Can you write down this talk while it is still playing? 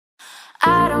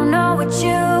don't know what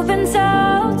you've been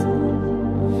told,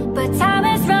 but time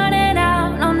is running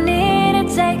out, no need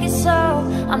to take it slow.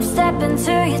 I'm stepping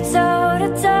to you toe to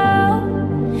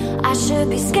toe. I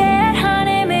should be scared,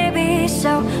 honey, maybe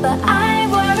so, but I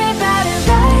ain't worried about it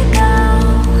right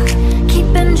now.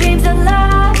 Keeping dreams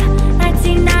alive,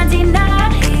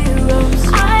 1999 heroes.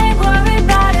 I ain't worried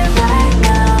about it right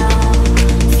now.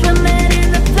 Swimming in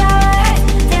the flood,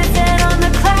 dancing on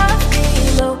the clouds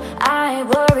below. I ain't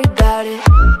worried about it.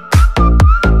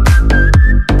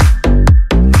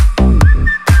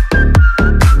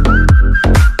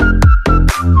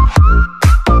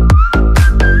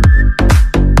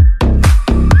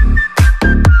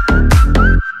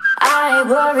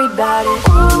 Worried about it.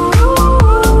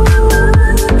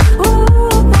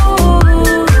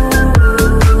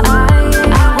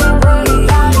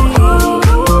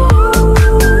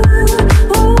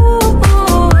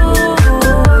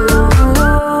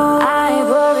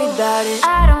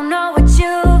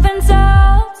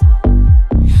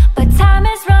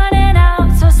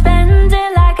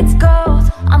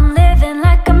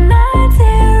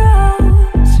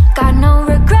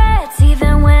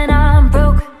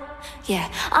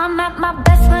 I'm at my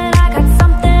best when I got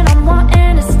something I'm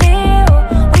wanting to steal.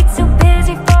 We too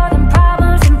busy for them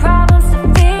problems and problems to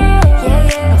feel. Yeah,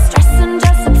 yeah. No stressing,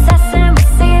 just obsessing with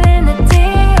sealing the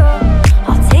deal.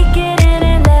 I'll take it in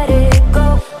and let it go,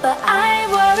 but I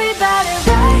ain't worried about it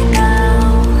right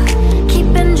now.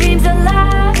 Keeping dreams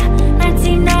alive,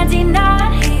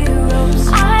 1999 heroes.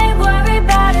 I ain't worried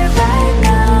about it right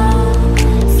now.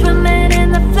 Swimming in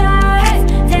the flood,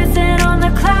 dancing on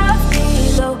the clouds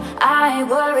below. I ain't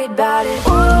worried about it.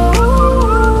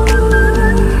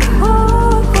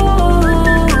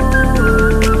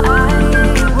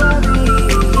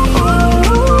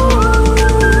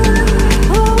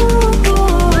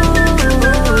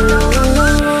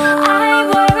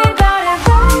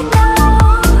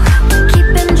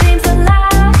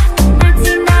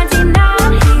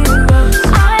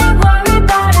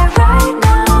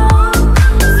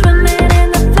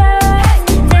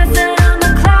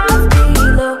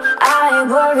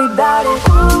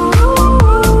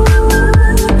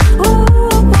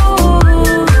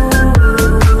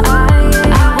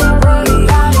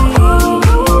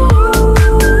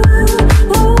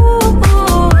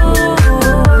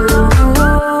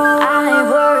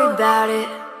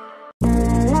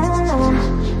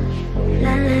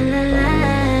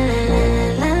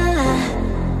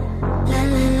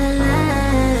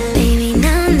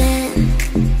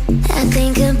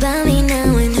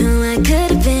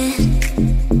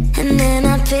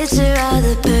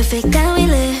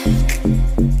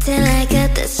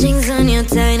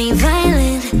 Tiny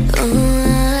violin, oh,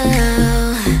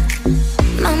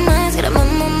 my mind's got a my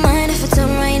mind. If it's on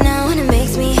right now and it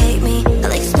makes me hate me,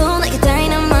 I'll explode like a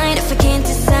dynamite if I can't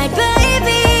decide.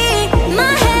 Baby,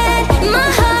 my head, my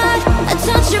heart, a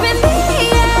touch you in me,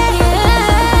 yeah, yeah.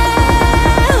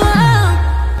 La la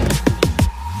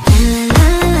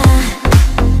la la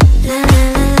la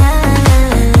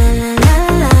la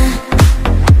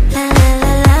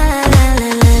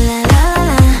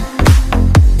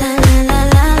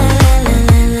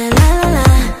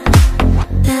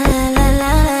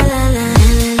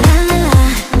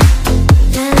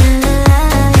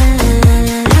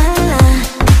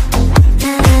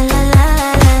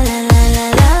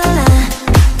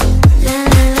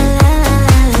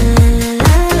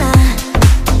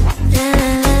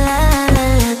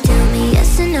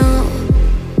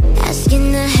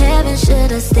la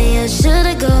should I stay or should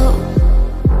I go?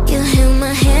 You held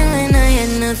my hand when I had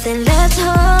nothing left to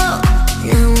hold.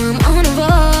 Now I'm on a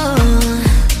roll.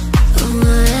 Oh,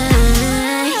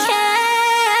 yeah.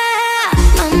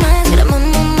 My mind's got a my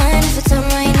mind. If it's on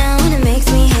right now and it makes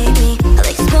me hate me, I'll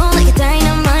explode like a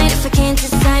dynamite if I can't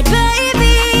decide.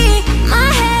 Baby, my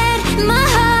head, my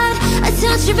heart, a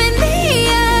touch of in me,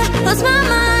 yeah. Lost my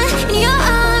mind in your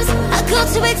arms. I go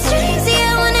to extremes,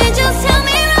 yeah. When angels tell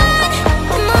me run,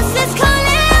 the monsters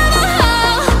calling out my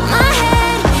heart. My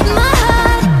head, my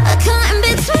heart, I caught in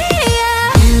between, yeah.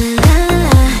 La la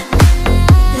la.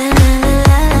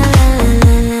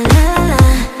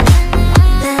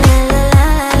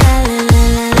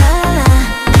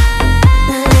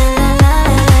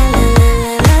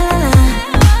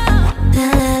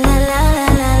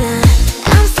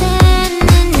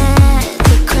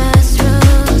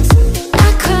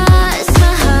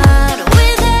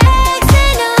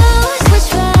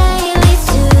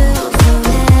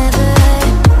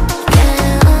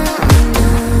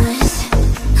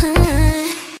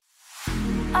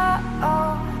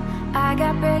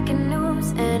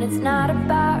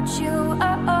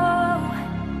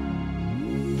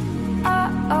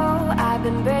 I've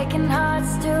been breaking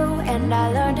hearts too, and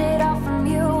I learned it all from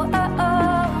you. I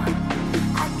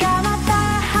got my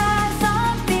thigh highs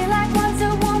on, feel like one's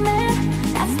a woman.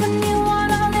 That's when you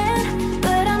want all in,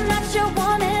 but I'm not your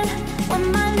woman.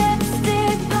 When my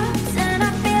lipstick pops and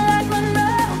I feel like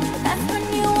Monroe, that's when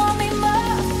you want me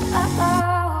most.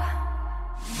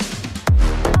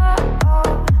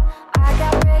 I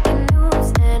got breaking news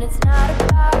and it's not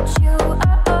about you.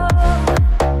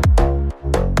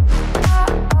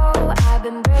 I've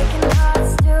been breaking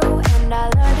hearts too, and I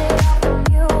learned it all from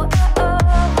you.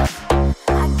 I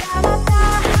got my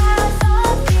thigh highs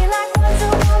on, feel like one's a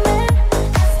woman.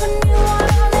 That's when you want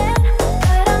all in,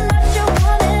 but I'm not your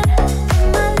woman. When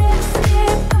my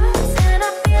lipstick pops and I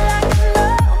feel like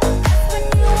Monroe, that's when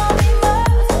you want me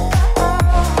most.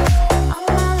 I'm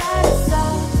not like a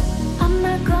salt, I'm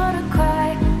not gonna cry.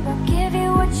 Won't give you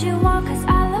what you want, cause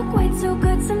I look way too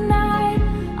good tonight.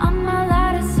 I'm not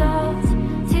like a salt,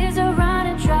 tears are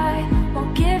running dry.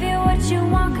 Won't give you what you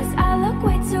want, cause I look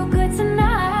way too good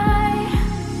tonight.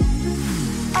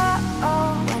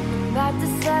 When I'm about to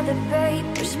celebrate,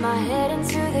 push my head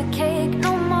into the cake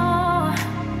no more.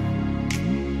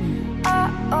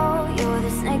 You're the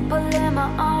snake pulling my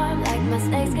arm, like my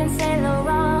snakes can sail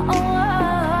around. I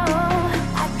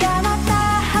got my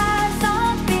thigh highs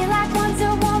on, feel like one's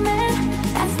a woman.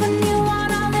 That's when you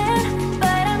want all in,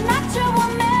 but I'm not your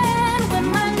woman. When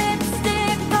my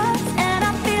lipstick pops and I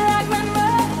feel like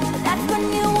Monroe, that's when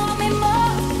you want me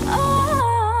more.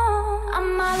 I'm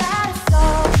all out of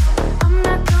soul, I'm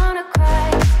not gonna cry.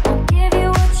 Won't give you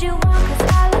what you want, cause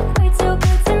I look way too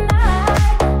good tonight.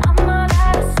 I'm all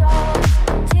out of soul,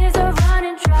 tears are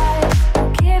running dry.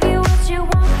 Won't give you what you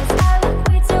want, cause I look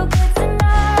way too good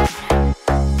tonight.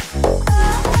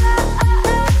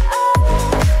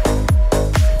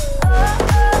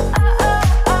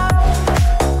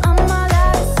 I'm all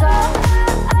out of soul. I'm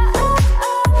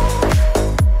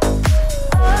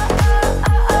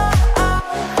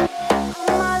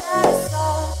all out of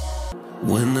soul.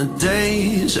 When the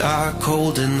days are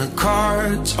cold and the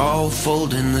cards all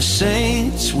fold and the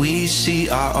saints we see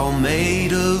are all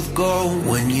made of gold.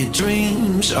 When your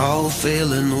dreams all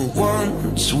fail and the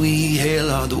ones we hail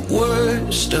are the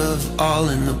worst of all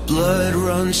and the blood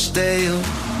runs stale.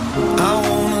 I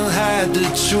wanna hide the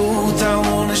truth, I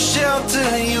wanna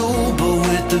shelter you, but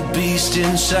with the beast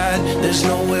inside, there's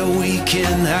nowhere we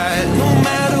can hide. No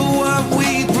matter what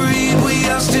we breed, we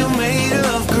are still made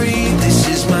of greed. This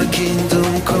is my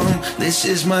kingdom come, this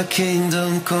is my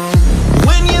kingdom come.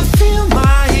 When you feel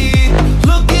my heat,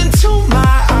 look into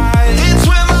my eyes. It's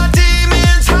where my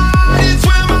demons hide, it's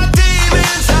where my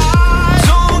demons hide.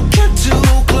 Don't get too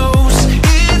close,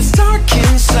 it's dark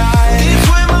inside. It's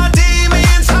where my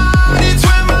demons hide, it's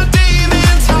where my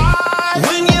demons hide.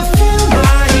 When you feel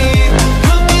my heat,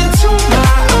 look into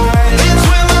my eyes. It's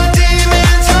where my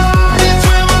demons hide, it's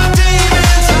where my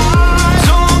demons hide.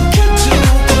 Don't get too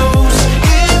close,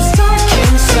 it's dark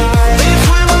inside. It's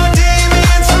where my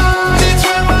demons hide, it's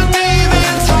where my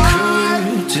demons hide.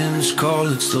 Curtains call,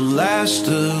 it's the last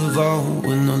of all.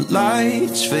 When the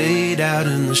lights fade out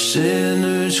and the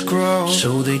sinners crawl,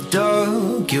 so they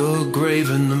dug your grave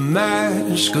and the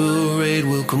masquerade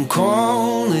will come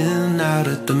crawling out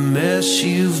at the mess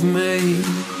you've made.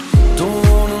 Don't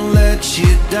wanna let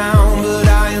you down, but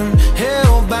I am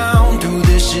hellbound through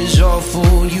this is all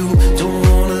for you. Don't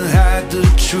wanna hide the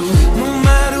truth. No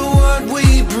matter what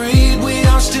we breed, we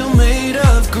are still made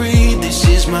of greed. This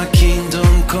is my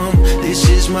kingdom come, this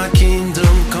is my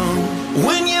kingdom come.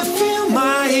 When you feel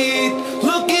my heat,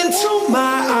 look into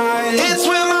my eyes. It's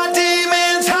where my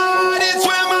demons hide, it's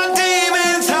where my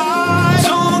demons hide.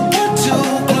 Don't get too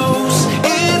close,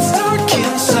 it's dark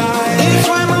inside. It's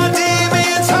where my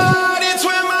demons hide, it's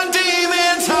where my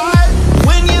demons hide.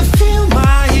 When you feel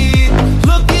my heat,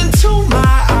 look into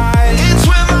my eyes. It's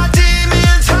where my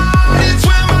demons hide, it's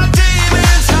where my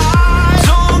demons hide.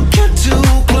 Don't get too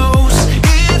close,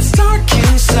 it's dark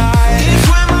inside. It's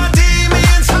where my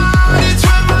demons hide, it's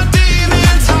where my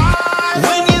demons hide.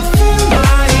 When you feel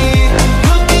my heat,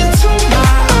 look into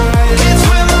my eyes. It's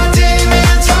where my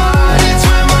demons hide, it's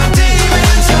where my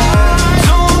demons hide.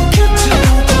 Don't get too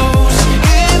close,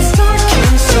 it's dark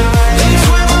inside. It's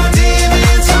where my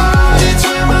demons hide, it's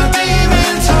where my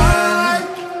demons hide.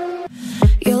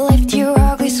 You lift your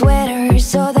ugly sweater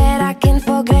so that I can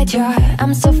forget you.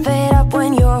 I'm so fed up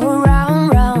when you're around,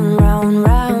 round, round,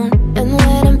 round. And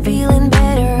when I'm feeling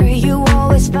better, you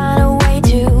always find a way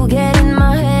to get in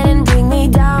my head and bring me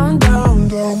down, down,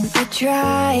 down. I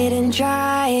tried and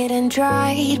tried and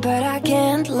tried, but I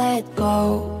can't let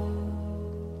go.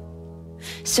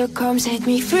 So come set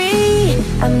me free.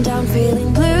 I'm done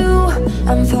feeling blue,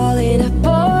 I'm falling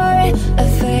apart.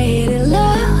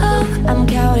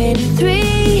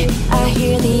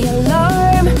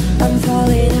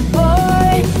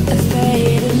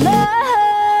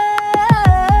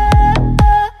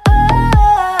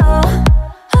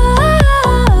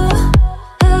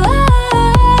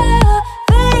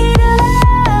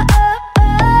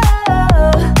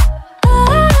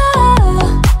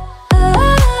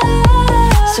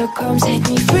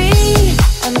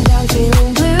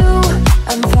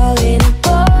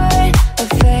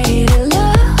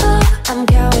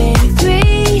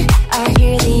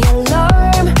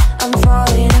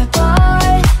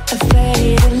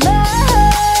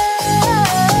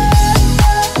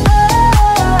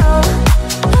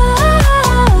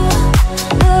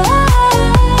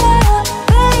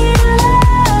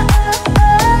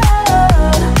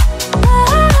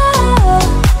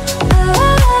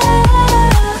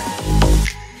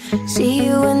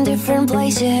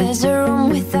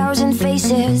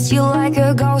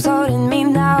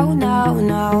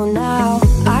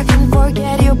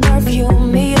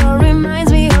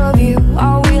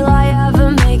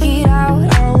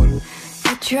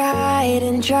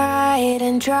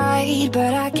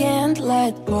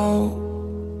 let go.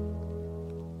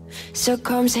 So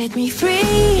come set me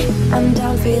free. I'm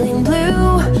done feeling blue.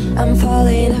 I'm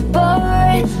falling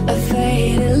apart. A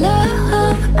faded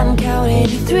love. I'm counting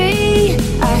to 3.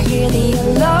 I hear the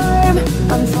alarm.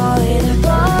 I'm falling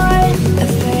apart. A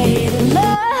faded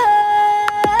love.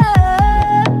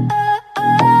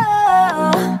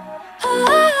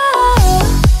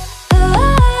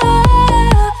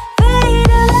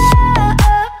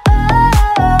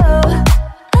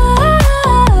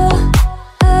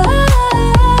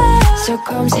 So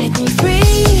come set me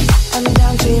free. I'm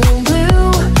down feeling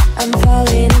blue. I'm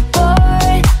falling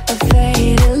apart. A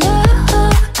faded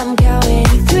love. I'm counting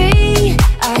to 3.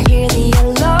 I hear the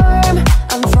alarm.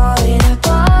 I'm falling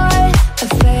apart. A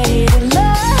faded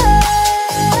love.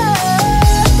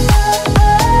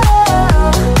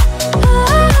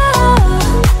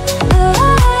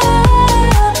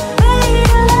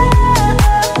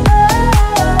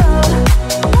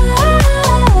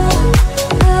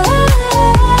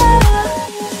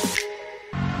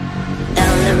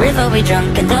 We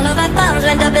drunk and all of our thumbs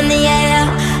went up in the air.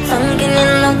 Sunken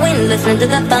in the wind, listening to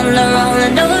the thunder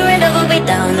rolling over and over. We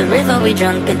down the river, we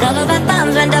drunk and all of our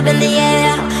thumbs went up in the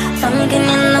air. Sunken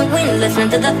in the wind, listening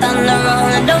to the thunder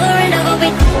rolling over and over.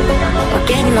 We're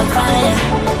getting on fire,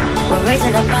 we're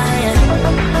raising up fire.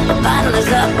 The bottle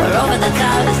is up, we're over the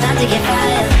top, it's time to get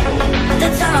fired. The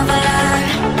time of fire,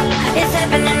 it's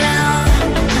happening now.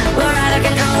 We're out of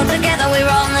control, together we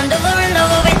rolling over and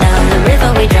over. We down the river,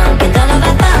 we drunk and all of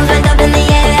our thumbs went up in the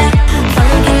air.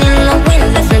 Sunken in the wind,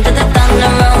 listening to the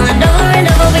thunder rolling over and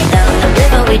over. We down the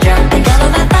river, we drunk and all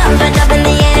of our thumbs went up in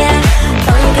the air.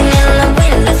 Sunken in the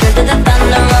wind, listening to the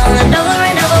thunder rolling over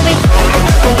and over.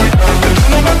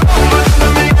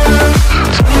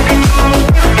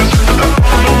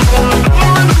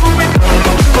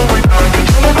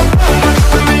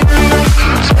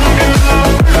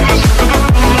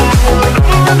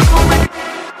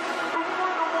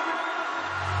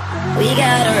 We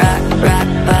gotta rock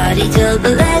party till the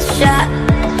last shot.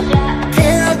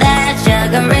 Till that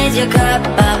sugar, raise your cup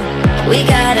up. We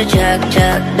gotta chug,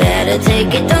 better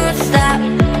take it, don't stop.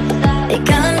 They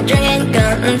can't drink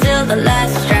until the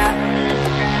last drop.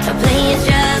 So please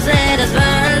just let us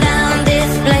burn down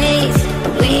this place.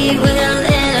 We will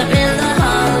end up in the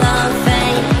Hall of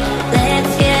Fame.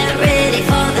 Let's get ready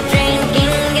for the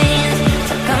drinking games.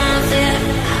 So come sip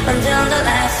until the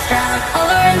last round.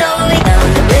 Over and over we down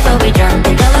the river, we drunk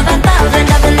and all of our thumbs went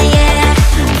up in the air.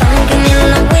 Sunken in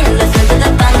the wind, listen to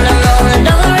the thunder rolling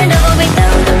over and over. We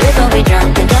down the river, we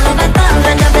drunk and all of our thumbs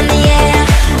went up in the air.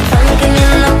 Sunken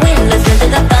in the wind, listen to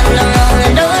the thunder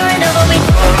rolling over and over. We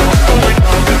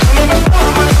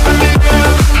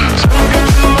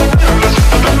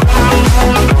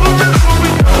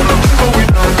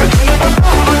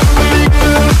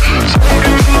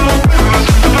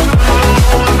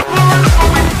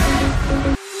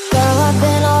Girl, I've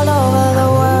been all over the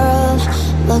world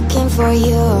looking for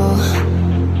you.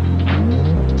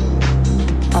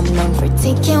 I'm known for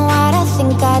taking what I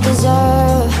think I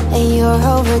deserve, and you're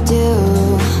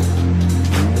overdue.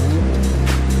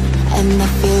 And I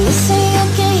feel the same, you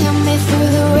can hear me through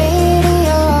the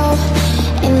radio.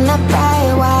 In that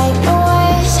bright white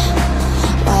noise.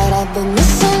 What I've been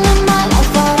missing in my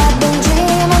life, what I've been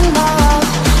dreaming of.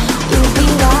 You'll be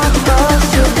that girl,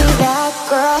 you'll be that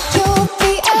girl. You'll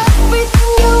be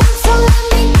everything you want, so let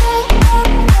me get up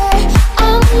there.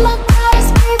 I'm the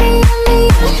baddest baby in the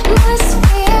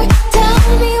atmosphere. Tell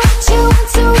me what you want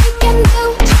so we can do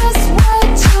just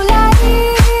what you like.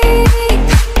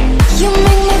 You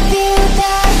make me feel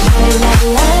that la la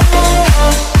la la.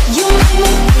 You make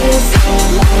me feel so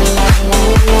la la la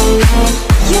la la.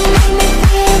 You make me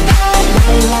feel that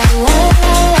la la la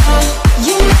la.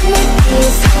 You make me feel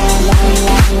so la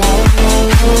la la la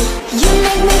la. You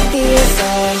make me feel so.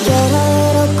 Get a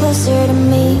little closer to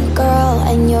me, girl,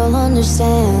 and you'll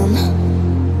understand.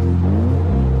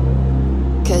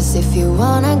 Cause if you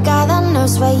want a guy that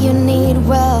knows what you need,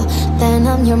 well, then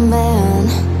I'm your man.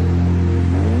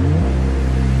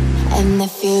 And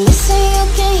if you listen, you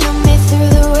can hear me through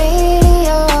the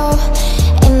radio.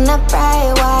 In that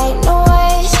bright white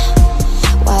noise.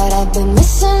 What I've been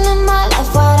missing in my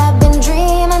life, what I've been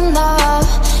dreaming of.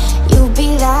 You'll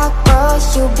be that girl,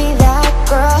 you'll be that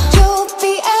girl. You'll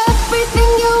be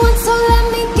everything you want, so let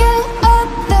me get up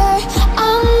there.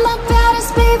 I'm the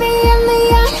baddest baby in the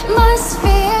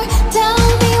atmosphere. Tell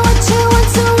me what you want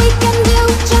so we can do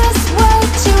just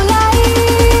what you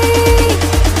like.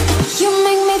 You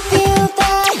make me feel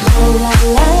that la la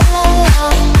la la la.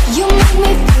 You make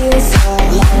me feel so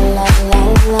la la la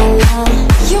la la.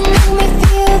 You make me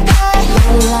feel that la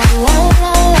la la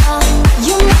la la.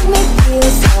 You make me feel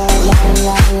so la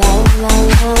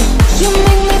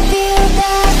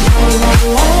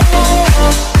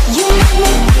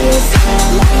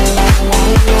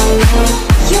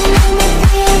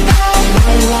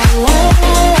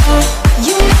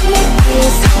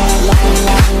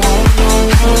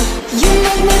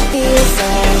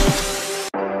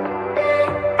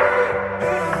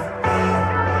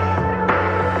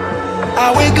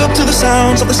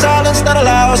sounds of the silence that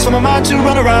allows for my mind to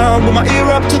run around with my ear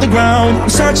up to the ground. I'm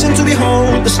searching to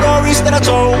behold the stories that I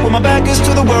told when my back is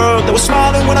to the world that was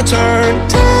smiling when I turned.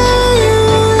 Tell you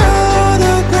you're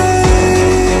the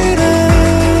greatest,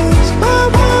 but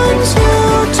once you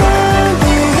turn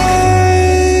the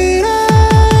haters.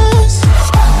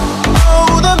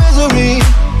 Oh, the misery.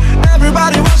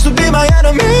 Everybody wants to be my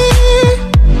enemy.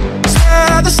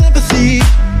 Spare the sympathy.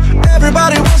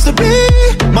 Everybody wants to be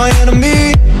my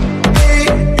enemy.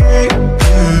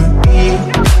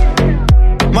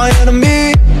 My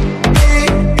enemy.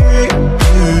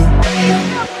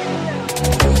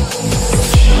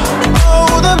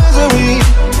 Oh, the misery.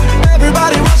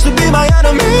 Everybody wants to be my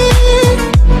enemy.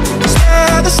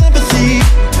 Spare the sympathy.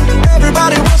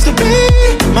 Everybody wants to be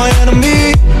my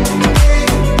enemy.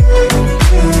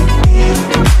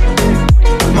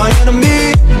 My enemy.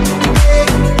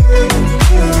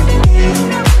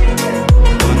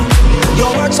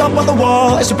 Your words up on the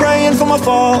wall as you're praying for my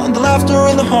fall, and the laughter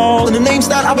in the hall, and the names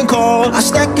that I've been called. I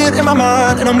stack it in my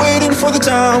mind, and I'm waiting for the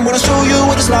time when I show you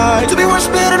what it's like to be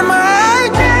worshipped in my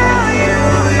tell you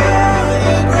you're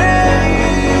the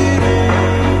greatest,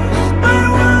 but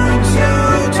once you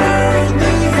turn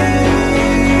the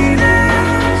haters.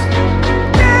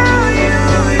 Tell you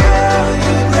you're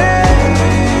the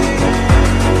greatest,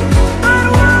 but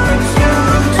once you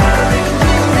turn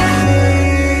the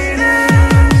haters.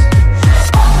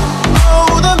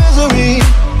 Oh, the misery.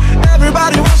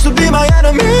 Everybody wants to be my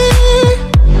enemy.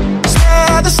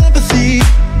 Spare the sympathy.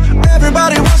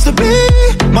 Everybody wants to be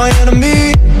my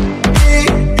enemy.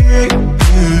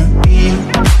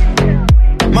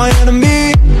 My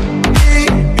enemy.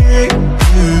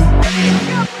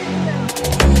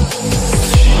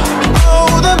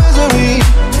 Oh, the misery.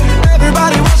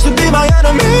 Everybody wants to be my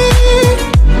enemy.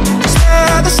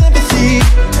 Spare the sympathy.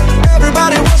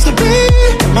 Everybody wants to be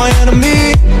my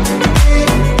enemy.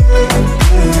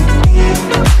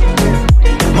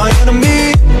 My enemy.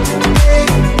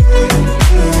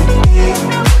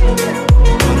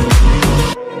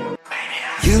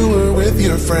 You were with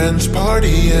your friends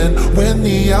partying when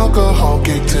the alcohol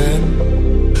kicked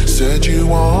in. Said you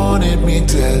wanted me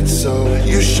dead, so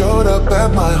you showed up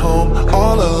at my home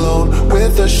all alone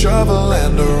with a shovel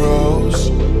and a rose.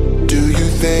 Do you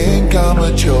think I'm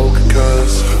a joke?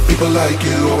 Cause people like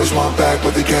you always want back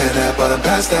what they can't have, but I'm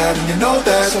past that and you know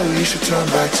that, so you should turn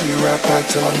back to your rap pack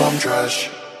till I'm mom trash.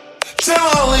 Tell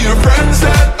all of your friends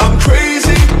that I'm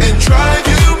crazy and drive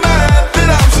you mad, that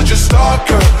I'm such a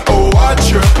stalker, a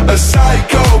watcher, a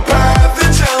psychopath,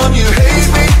 and tell them you hate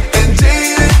me and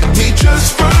dated me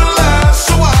just for laughs.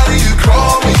 So why do you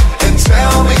call me and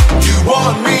tell me you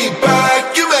want me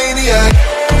back, you maniac?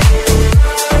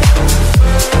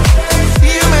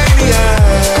 You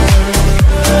maniac.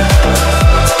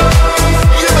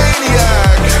 You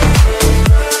maniac.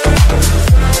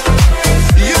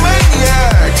 You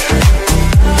maniac.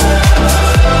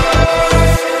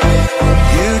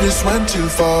 You just went too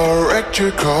far, wrecked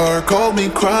your car, called me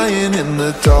crying in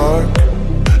the dark.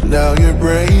 Now you're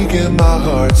breaking my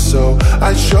heart, so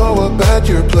I show up at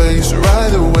your place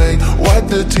right away, wipe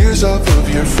the tears off of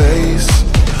your face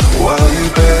while you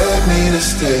beg me to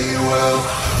stay. Well,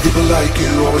 people like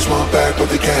you always want back what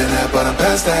they can't have, but I'm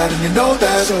past that and you know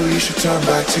that, so you should turn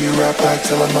back to your rap pack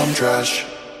till I'm mom trash.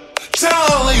 Tell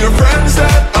all of your friends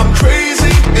that I'm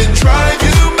crazy and drive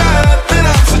you mad, that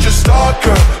I'm such a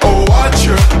stalker, a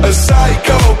watcher, a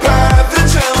psychopath, and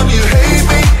tell them you hate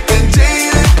me and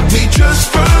dated me just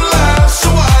for laughs.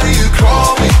 So why do you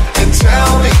call me and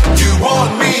tell me you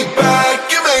want me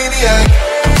back, you maniac?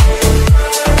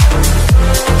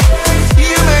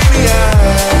 You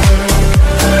maniac.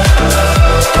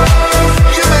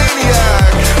 You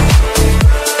maniac.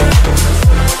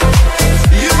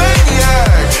 You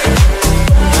maniac.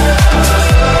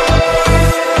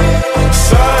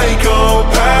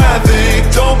 Psychopathic,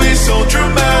 don't be so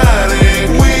dramatic.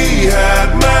 We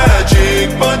had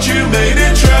magic, but you made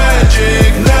it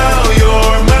tragic. Now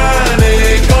you're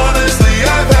manic, honestly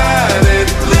I've had it.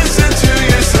 Listen to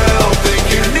yourself, think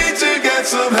you need to get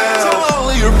some help. Tell all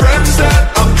of your friends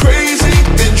that I'm crazy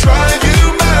and drive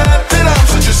you mad, that I'm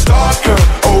such a stalker,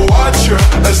 a watcher,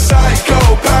 a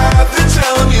psychopath, and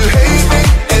tell them you hate me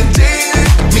and dated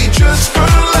me just for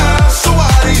laughs. So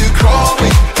why do you call me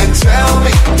and tell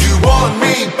me you want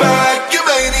me back, you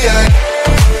maniac?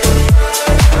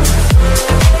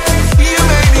 You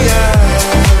maniac.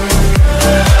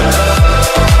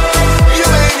 You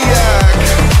maniac.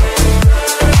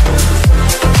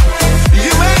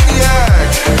 You maniac.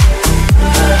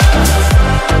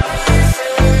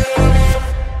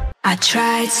 I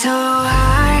tried so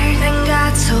hard and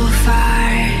got so far,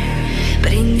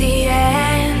 but in the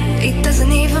end it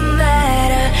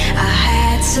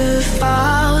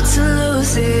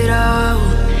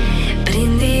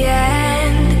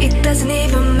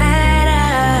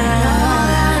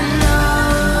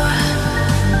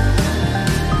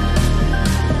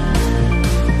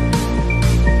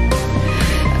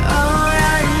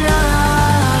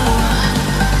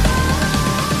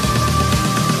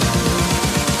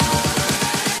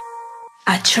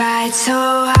I tried so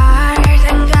hard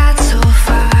and got so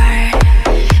far,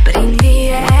 but in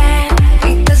the end,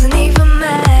 it doesn't even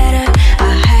matter.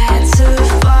 I had to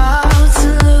fall to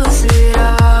lose it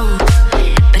all,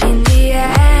 but in the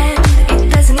end, it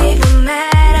doesn't even matter.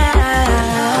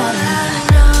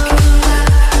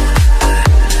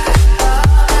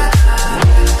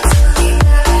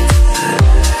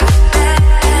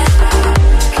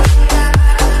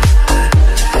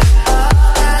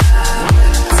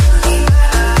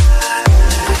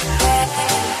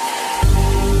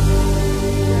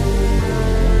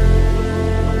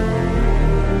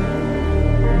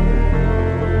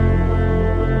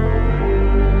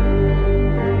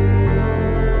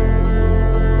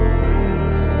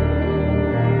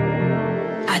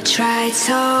 Tried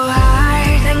so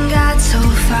hard and got so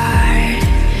far,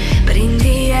 but in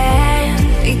the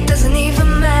end, it doesn't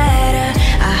even matter.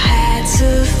 I had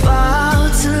to fall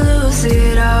to lose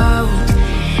it all,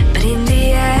 but in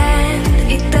the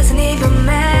end, it doesn't even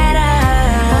matter.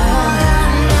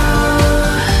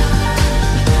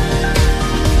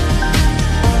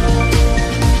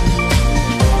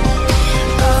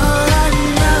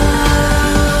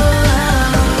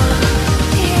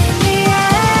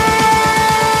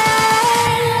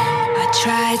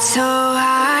 So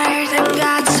hard and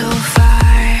got so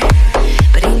far,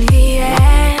 but in the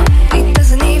end, it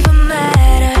doesn't even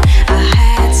matter. I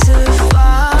had to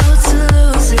fall to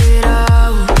lose it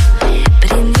all,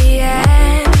 but in the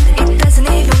end, it doesn't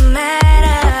even matter.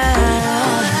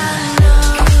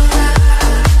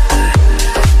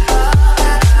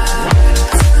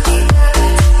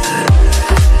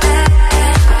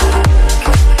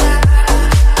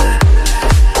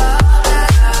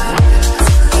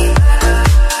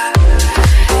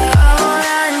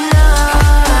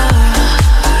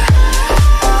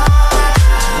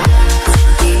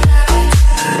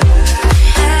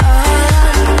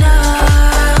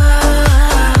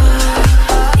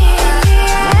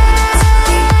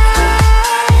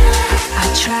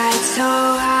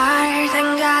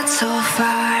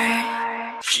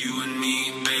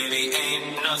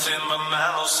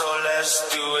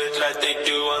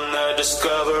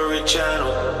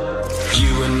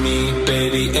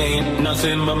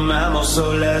 So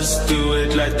let's do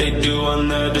it like they do on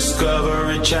the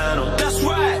Discovery Channel. That's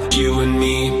right. You and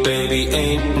me, baby,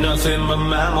 ain't nothing but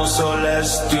mammals. So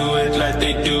let's do it like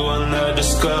they do on the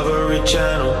Discovery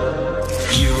Channel.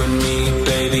 You and me,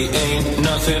 baby, ain't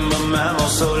nothing but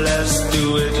mammals. So let's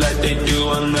do it like they do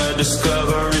on the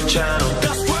Discovery Channel.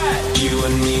 That's right. You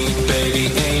and me,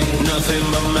 baby, ain't nothing but mammals. So let's do it like they do on the Discovery Channel. You and me, baby, ain't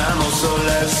nothing but mammals. So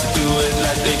let's do it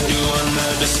like they do on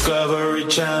the Discovery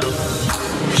Channel.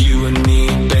 You and me,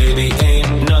 baby,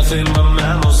 ain't nothing but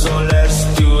mammals. So let's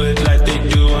do it like they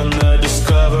do on the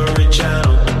Discovery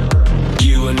Channel. You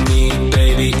and me,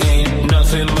 baby, ain't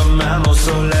nothing but mammals.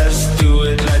 So let's do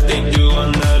it like they do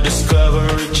on the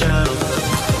Discovery Channel.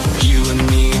 You and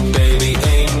me, baby,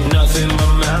 ain't nothing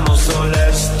but mammals.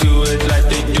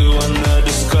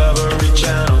 So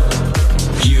let's do it like they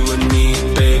do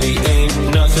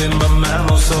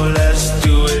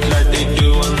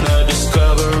on the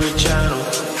Discovery Channel.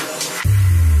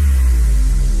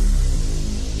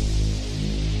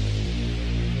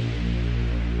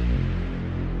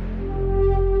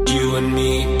 You and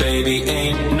me, baby,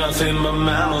 ain't nothing but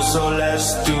mammals. So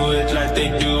let's do it like they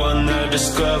do on the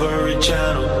Discovery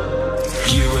Channel.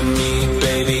 You and me,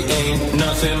 baby, ain't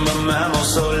nothing but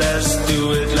mammals. So let's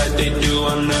do it like they do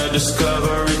on the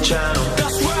Discovery Channel.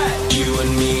 That's right. You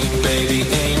and me, baby,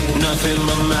 ain't nothing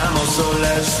but mammals. So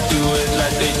let's do it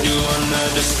like they do on the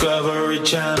Discovery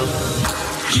Channel.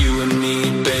 You and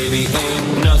me, baby,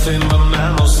 ain't nothing but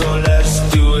mammals. So let's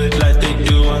do it like they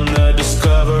do on the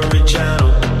Discovery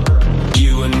Channel.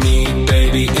 You and me,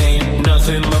 baby, ain't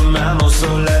nothing but mammals.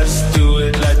 So let's do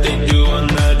it like they do on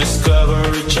the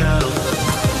Discovery Channel.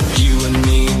 You and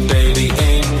me, baby,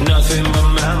 ain't nothing but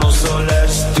mammals. So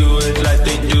let's do it like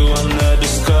they do on the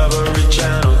Discovery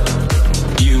Channel.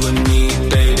 You and me,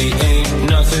 baby, ain't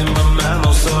nothing but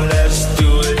mammals. So let's do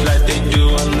it like they do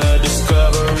on the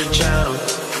Discovery Channel.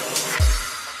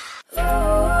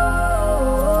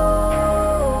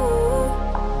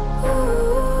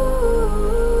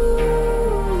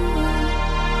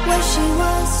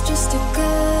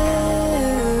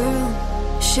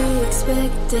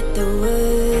 Expected the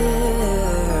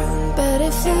world, but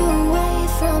it flew away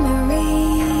from her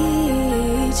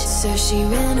reach. So she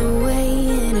ran away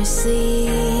in her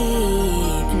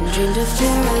sleep and dreamed of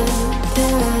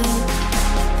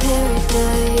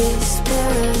paradise,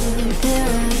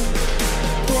 paradise,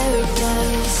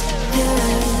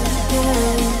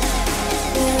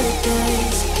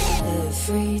 paradise.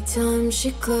 Every time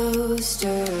she closed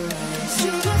her eyes,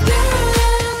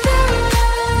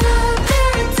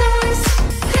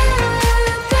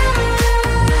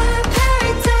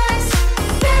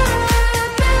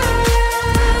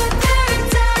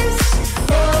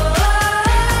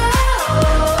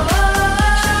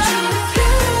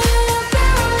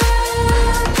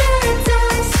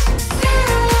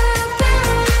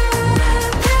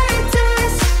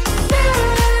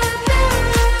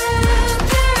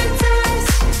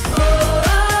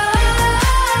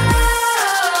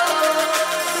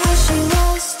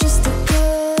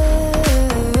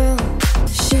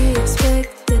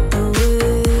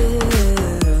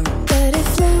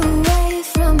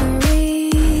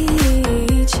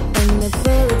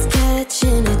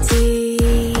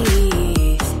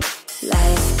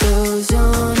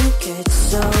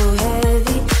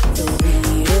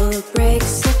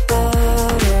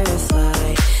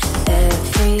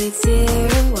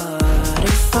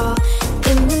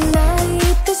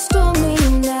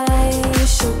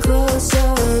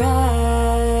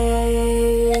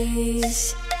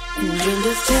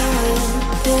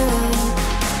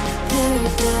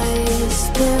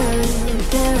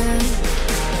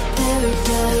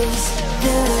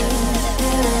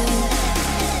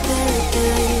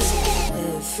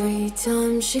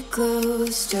 time she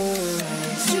closed her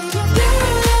eyes. To the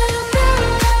paradise,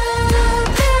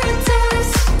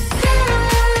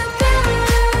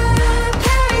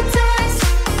 paradise, paradise.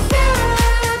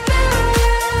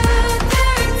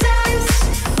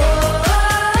 Oh,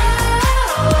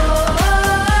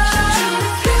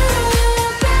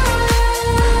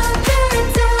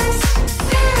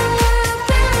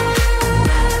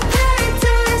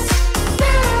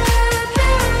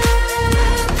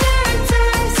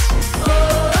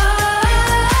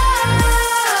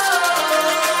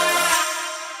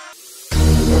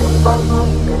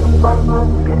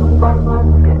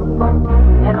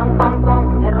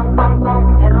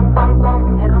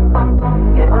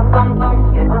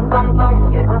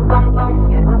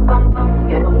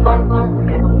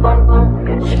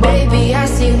 baby, I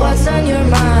see what's on your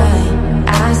mind.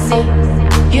 I see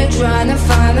you're trying to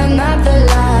find another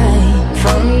line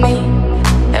from me.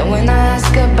 And when I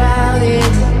ask about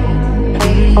it,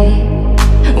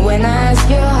 when I ask,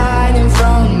 you're hiding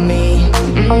from me.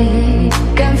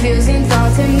 Confusing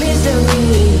thoughts and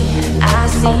misery. I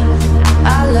see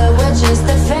our love was just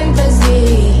a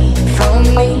fantasy from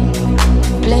me.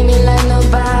 Play me like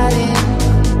nobody.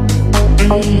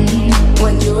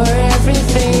 When you were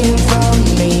everything from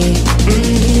me.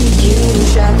 You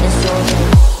shot me so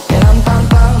then I'm pam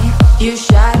pam. You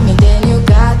shot me, then you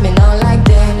got me, not like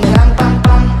them. Then I'm pam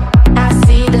pam. I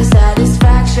see the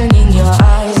satisfaction in your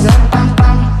eyes. I'm pam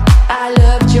pam. I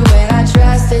loved you and I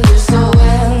trusted you so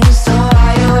well. So I,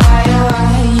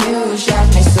 you shot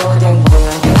me so damn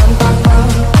well. Then I'm pam pam.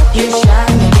 You shot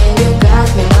me, then you got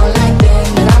me, not like them.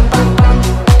 Then I'm pam pam.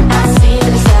 I see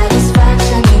the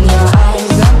satisfaction in your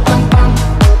eyes. I'm pam pam.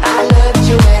 I loved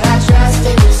you and I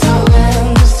trusted you so well.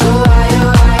 So I,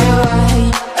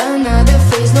 another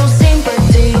face, no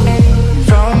sympathy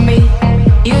from me.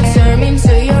 You turn me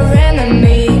into your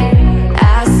enemy.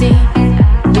 I see,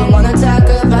 don't wanna talk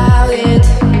about it.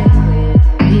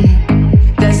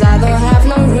 Cause I don't have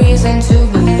no reason to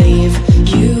believe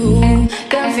you.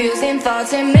 Confusing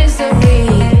thoughts and misery.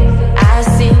 I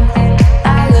see,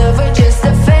 I love her just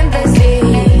a fantasy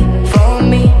for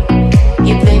me.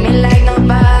 You play me like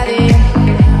nobody.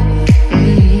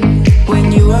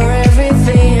 When you were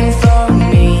everything for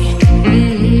me.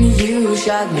 You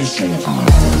shot me so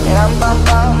and I'm pam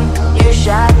pam. You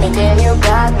shot me, then you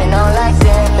got me, not like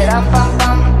them. Then I'm pam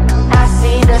pam. I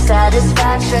see the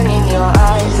satisfaction in your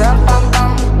eyes. I'm pam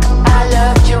pam. I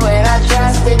loved you and I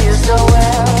trusted you so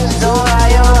well. So I,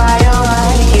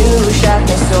 you shot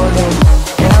me so then.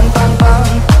 And I'm pam pam.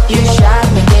 You shot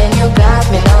me, then you got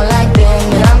me, not like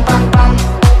them. And I'm pam pam.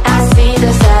 I see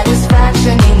the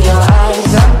satisfaction in your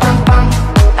eyes. I'm pam pam.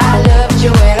 I loved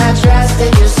you and I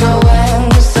trusted you so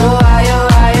well. So I,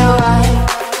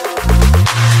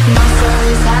 my soul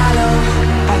is hollow.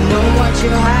 I know what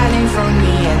you're hiding from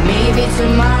me. And maybe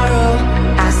tomorrow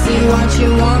I see what you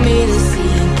want me to see.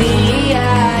 The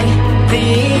eye,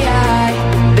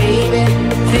 baby,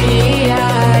 the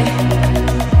eye.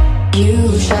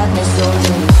 You shot me so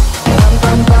then. Pam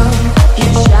pam pam. You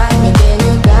shot me, then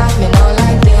you got me, not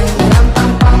like them. And I'm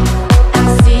pam pam. I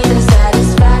see the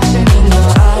satisfaction in your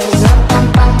eyes. I'm pam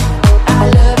pam. I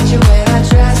loved you and I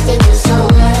trusted you so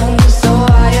well. So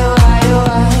I,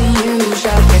 you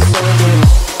shot me so then.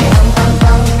 Pam pam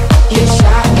pam. You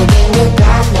shot me, then you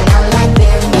got me, not like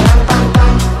them. And I'm pam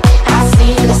pam. I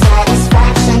see the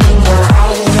satisfaction in your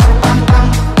eyes. I'm pam pam.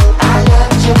 I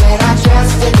loved you and I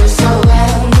trusted you so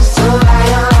well. So I,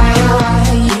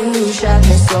 you shot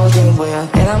me so damn well.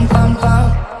 And I'm pam pam.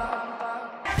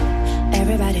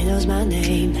 Everybody knows my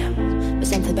name now, but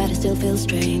something about it still feels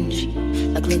strange.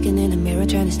 Like looking in the mirror,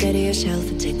 trying to steady yourself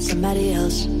and take somebody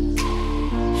else.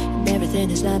 And everything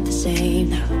is not the same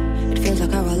now. It feels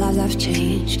like our lives have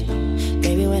changed.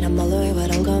 Maybe when I'm all away,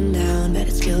 what all gone down, but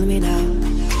it's killing me now.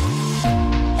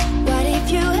 What if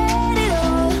you had it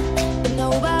all, but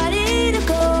nobody to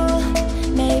call?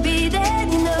 Maybe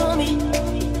then you know me.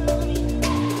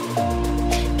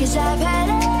 Cause I've had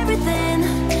everything,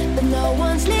 but no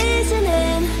one's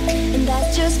listening, and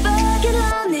that's just fucking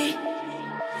lonely.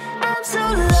 I'm so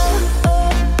lonely.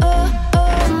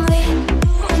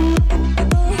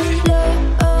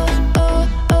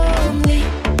 Lonely.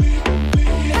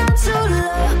 I'm so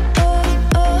lonely.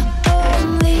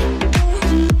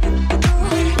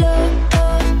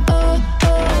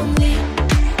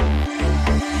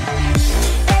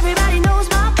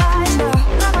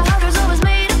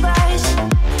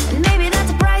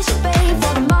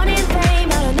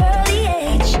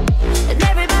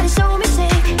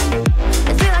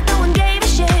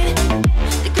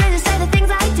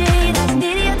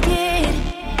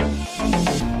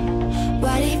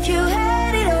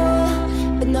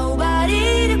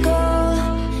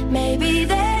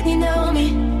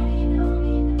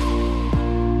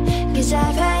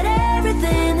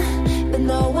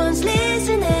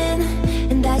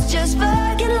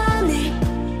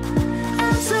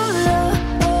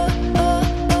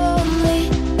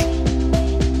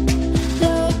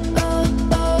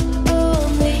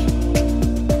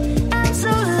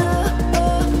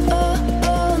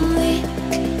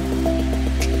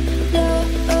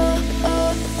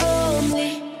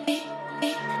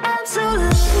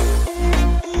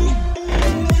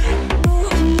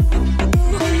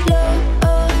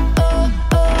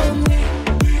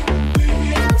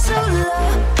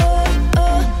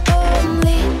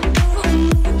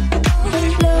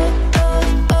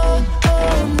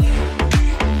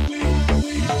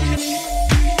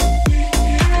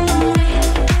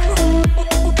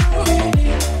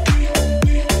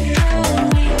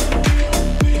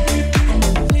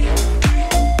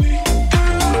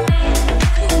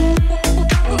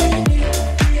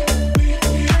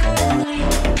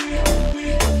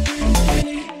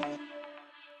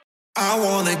 I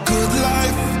want a good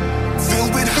life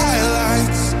filled with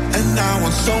highlights, and I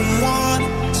want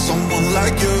someone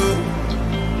like you.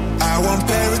 I want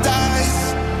paradise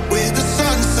with the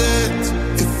sunset,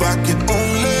 if I could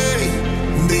only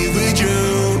be with you.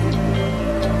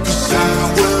 'Cause I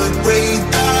would wait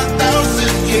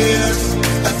 1,000 years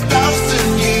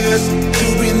to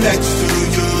be next to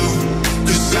you.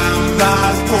 'Cause I'm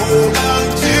not home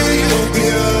until you're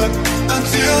here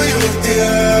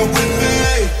with me.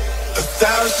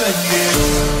 1,000 years.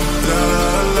 La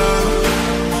la la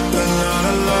la la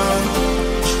la la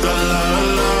la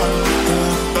la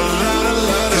la la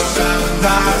la. 'Cause I'm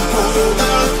not home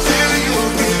until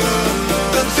you're here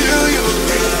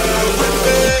with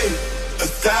me.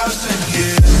 1,000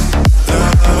 years. La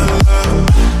la la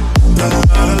la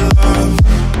la la la la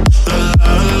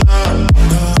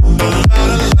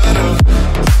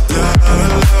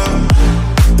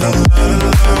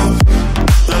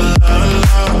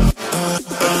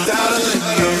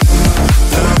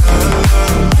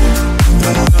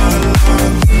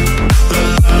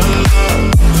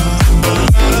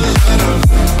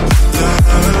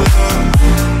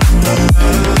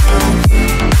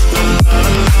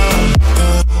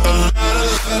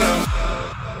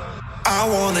I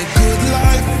want a good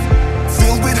life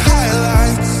filled with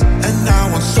highlights, and I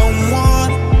want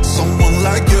someone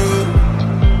like you.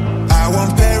 I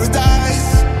want paradise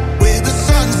with the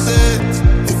sunset,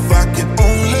 if I could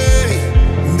only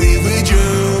be with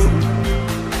you.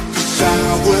 'Cause I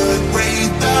would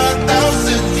wait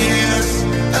 1,000 years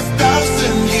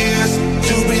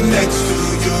to be next to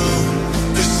you.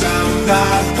 'Cause I'm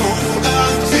not home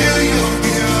until you're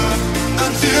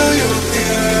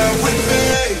here with me.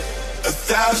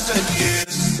 1,000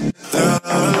 years. La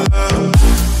la la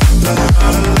la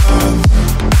la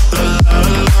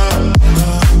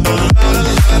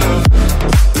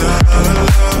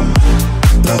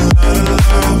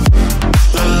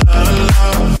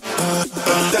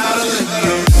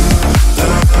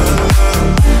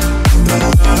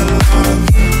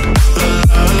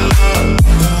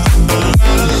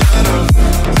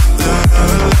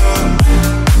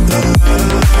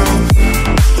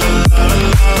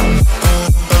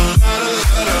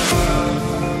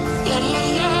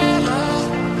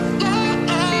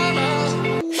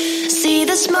See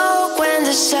the smoke when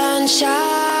the sun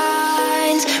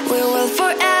shines. We will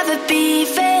forever be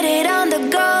faded on the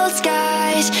gold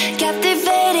skies,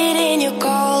 captivated in your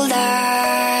cold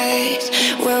eyes.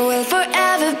 We will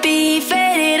forever be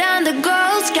faded on the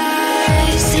gold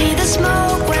skies. See the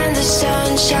smoke when the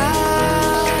sun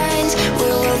shines. We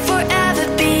will forever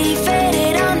be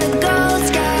faded on the gold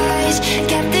skies,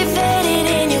 captivated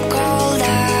in your cold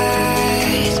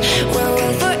eyes. We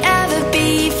will forever be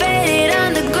faded on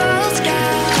the gold skies.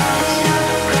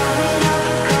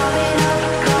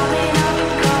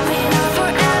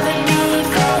 Forever be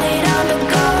faded on the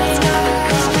gold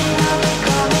skies.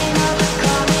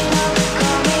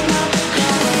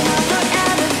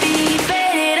 Forever be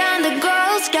faded on the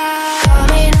gold skies.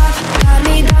 Coming up, got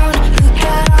me down. Look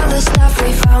at all the stuff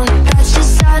we found. Touch the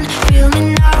sun, feel me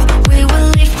now. We will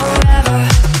live forever.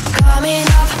 Coming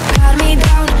up, got me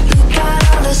down. Look at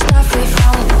all the stuff we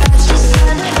found. Touch the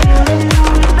sun, feel me now.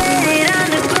 Faded on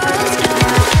the gold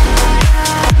skies.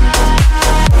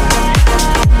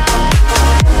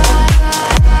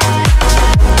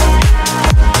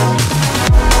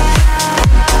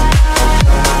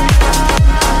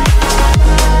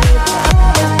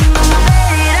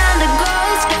 Faded on the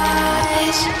gold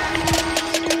skies.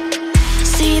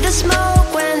 See the smoke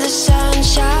when the sun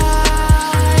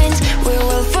shines. We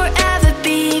will forever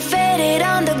be faded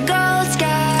on the gold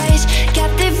skies,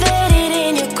 captivated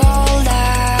in your cold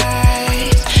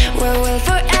eyes. We will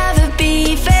forever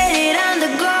be faded on the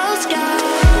gold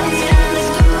skies.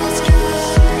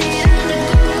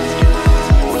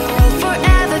 We will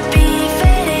forever be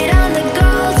faded on the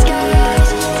gold skies.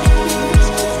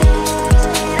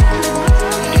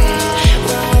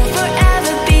 We will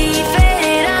forever be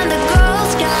faded on the gold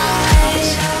skies.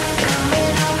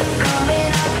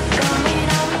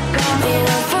 We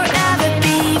will forever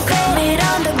be faded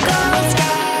on the gold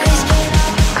skies.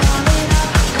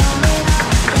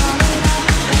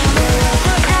 We will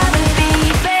forever be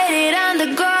faded on the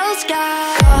gold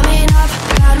skies. Coming up,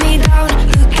 got me down.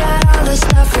 Look at all the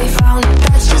stuff we found.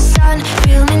 Touch the sun,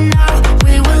 feel me now.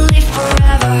 We will live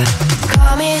forever.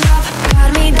 Coming up, got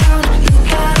me down.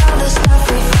 Look at all the stuff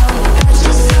we found. Touch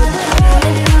the sun, feel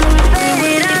me now.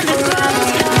 Faded on the gold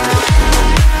skies.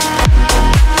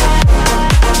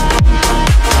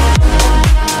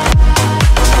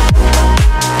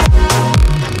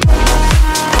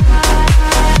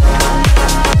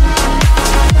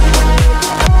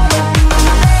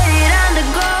 Faded on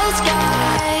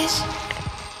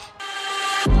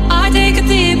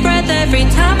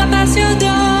I pass your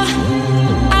door,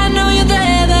 I know you're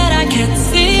there, but I can't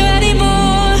see you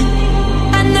anymore.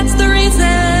 And that's the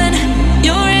reason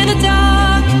you're in the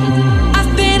dark.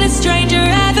 I've been a stranger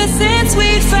ever since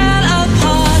we fell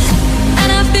apart, and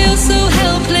I feel so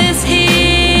helpless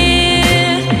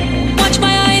here. Watch,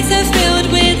 my eyes are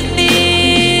filled with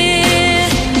fear.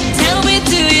 Tell me,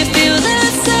 do you feel the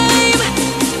same?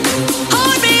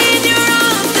 Hold me in your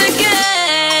arms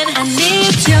again. I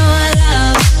need your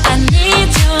love, I need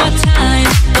your time.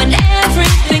 When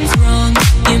everything's wrong,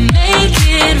 you make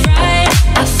it right.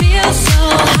 I feel so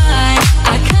high,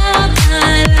 I can't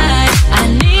lie. I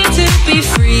need to be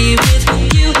free with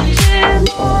you.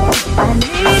 I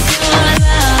need your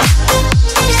love.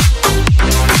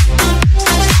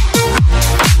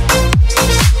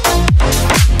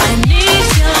 I need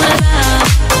your love.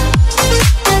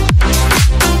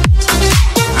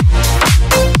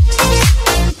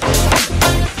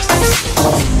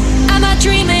 Am I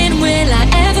dreaming? Will I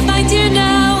ever find you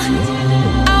now?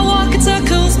 I walk in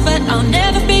circles, but I'll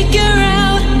never figure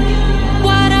out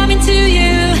what I'm into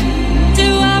you.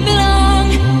 Do I belong?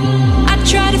 I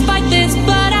try to fight this,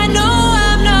 but I know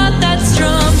I'm not that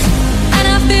strong, and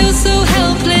I feel so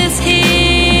helpless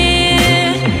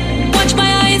here. Watch,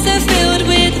 my eyes are filled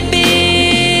with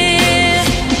fear.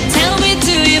 Tell me,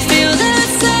 do you feel the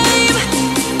same?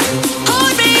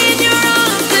 Hold me in your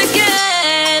arms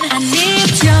again. I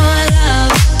need your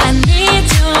love, I need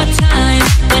your time.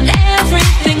 When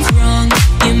everything's wrong,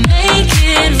 you make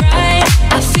it right.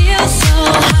 I feel so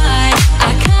high,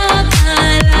 I can't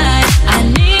lie. I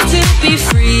need to be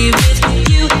free with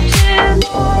you.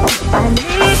 I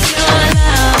need your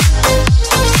love.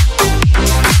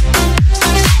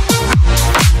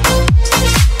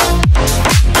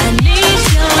 I need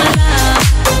your love.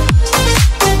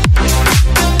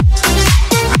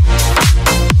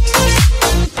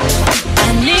 I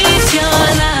need your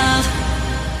love.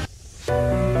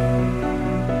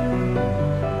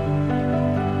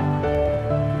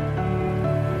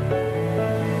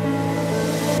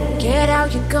 Get out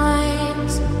your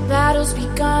guns, battle's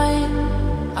begun.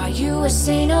 Are you a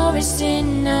saint or a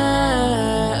sinner?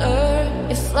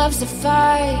 If love's a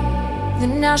fight,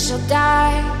 then I shall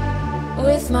die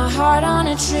with my heart on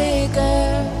a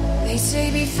trigger. They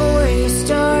say before you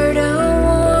start a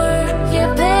war, you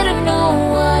better know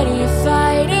what you're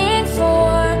fighting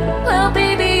for. Well,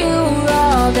 baby, you're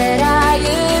all that I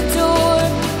adore.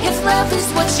 If love is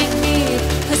what you need,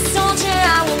 a soldier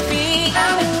I will be.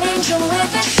 I'm an angel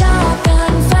with a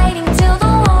shotgun, fighting till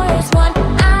the war is won.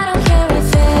 I don't care if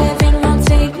heaven won't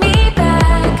take me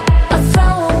back. I'll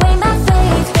throw away my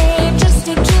faith, babe, just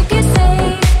to keep you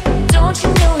safe. Don't you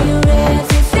know you're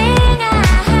everything I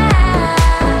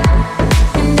have?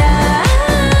 And I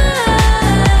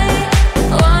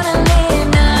wanna live,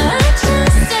 not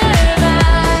just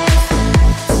survive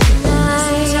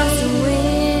tonight. Sometimes to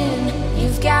win,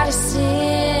 you've gotta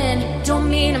sin. Don't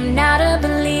mean I'm not a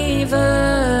believer.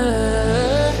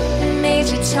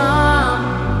 Major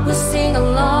Tom will sing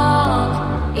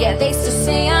along. Yeah, they still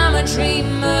say I'm a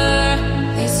dreamer.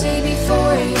 They say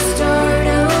before you start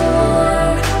a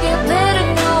war, you better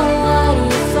know what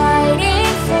you're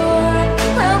fighting for.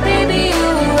 Well, baby,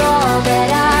 you're all that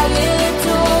I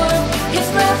adore. If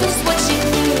love is what you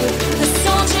need, the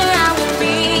soldier I will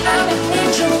be. I'm an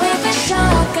angel with a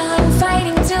shotgun,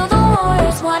 fighting till the war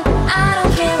is won. I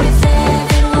don't care if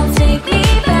heaven won't take me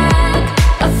back.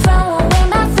 I'll throw away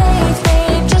my faith,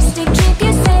 babe, just to keep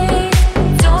you safe.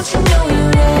 Don't you know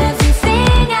you're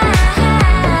everything I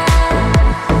have?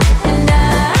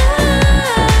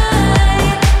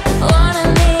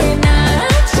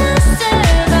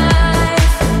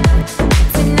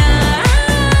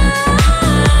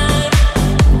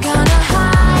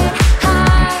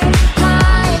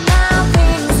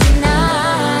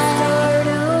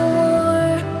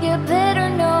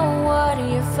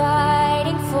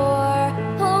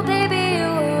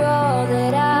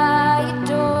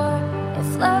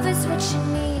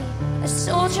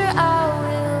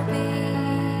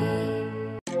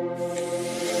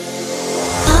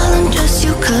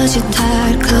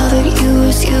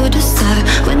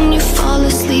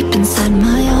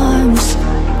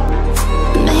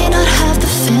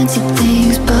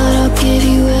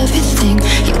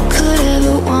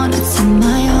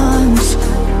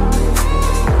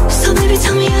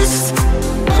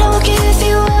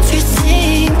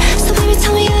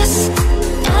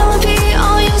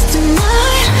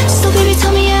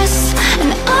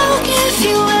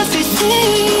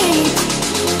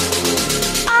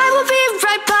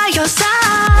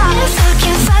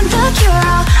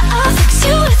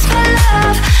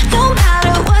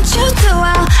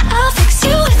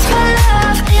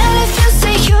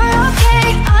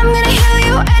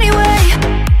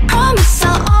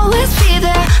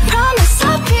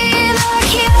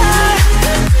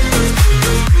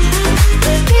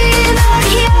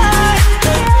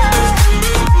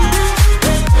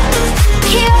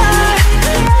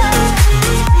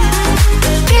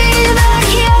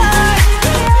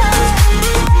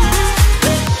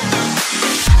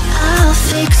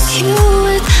 you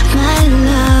with my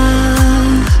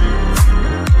love.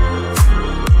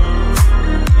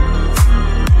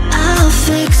 I'll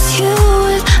fix you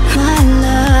with my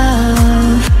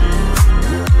love.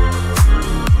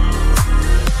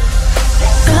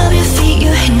 Rub your feet,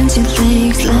 your hands, your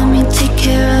legs. Let me take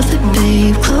care of it,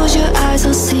 babe. Close your eyes,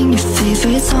 I'll sing your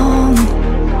favorite song.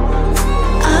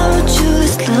 I wrote you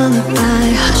this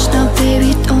lullaby. Hush now,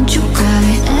 baby, don't you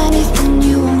cry. Anything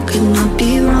you want could not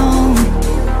be wrong.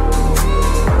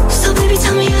 So baby,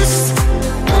 tell me yes,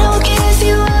 and I will give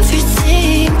you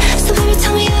everything. So baby,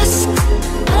 tell me yes,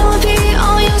 and I will be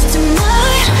all yours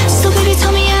tonight. So baby,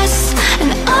 tell me yes,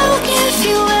 and I will give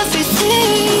you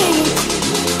everything.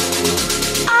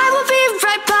 I will be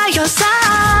right by your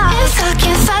side. If I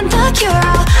can't find the cure,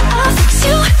 I'll fix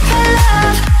you with my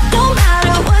love. No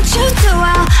matter what you do,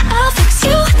 I'll fix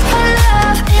you with my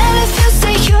love. And if you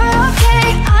say you're okay,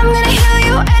 I'm gonna heal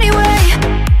you anyway.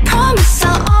 Promise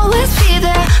I'll always be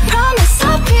there. Promise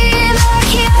I'll be there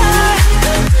here.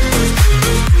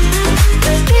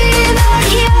 Be there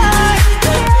here.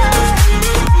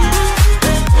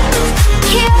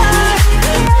 Here.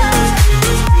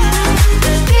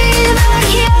 Be there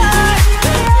here.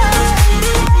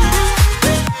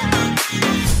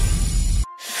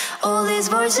 All these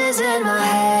voices in my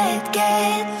head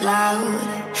get loud.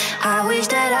 I wish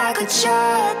that I could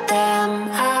shut them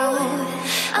out.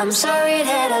 I'm sorry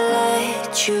that I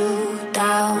let you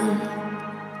down.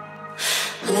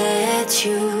 Let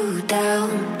you down.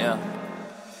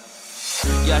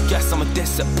 Yeah, I guess I'm a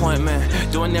disappointment.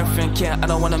 Doing everything I can, I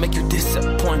don't wanna make you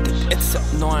disappointed. It's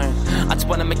annoying. I just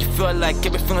wanna make you feel like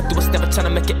everything I do is never trying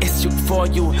to make an issue for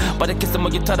you. But I guess the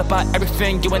more you thought about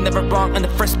everything, you ain't never wrong in the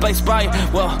first place, right?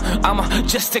 Well, I'ma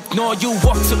just ignore you,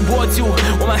 walk towards you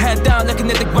with my head down, looking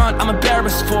at the ground. I'm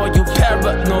embarrassed for you,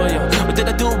 paranoia. What did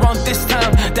I do wrong this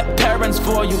time? That parents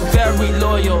for you, very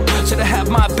loyal. Should I have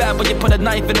my bad, but you put a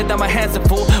knife in it, now my hands are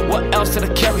full. What else did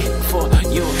I carry for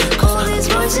you? All these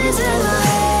voices in my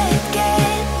head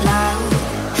get loud.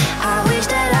 I wish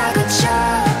that I could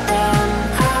shut them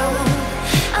out.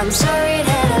 I'm sorry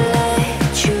that I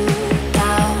let you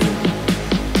down.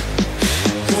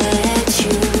 Let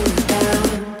you down.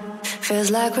 Feels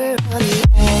like we're on the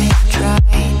edge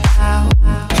right now.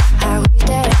 I wish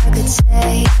that I could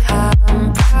say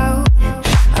I'm proud.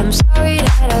 I'm sorry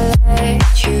that I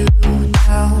let you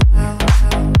down.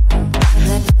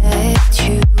 Let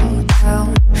you down.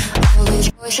 All these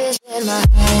voices in my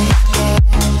head get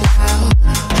loud.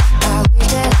 I wish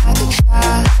that I could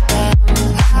shut them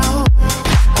out.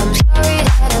 I'm sorry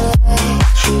that I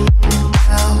let you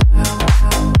down.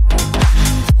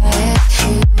 Let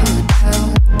you down.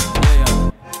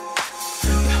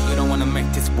 Yeah. You don't wanna make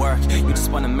this work, you just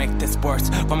wanna make this worse.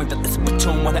 Want me to listen, but you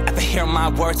don't wanna ever hear my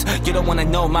words. You don't wanna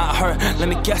know my hurt, let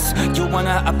me guess. You want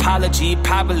an apology,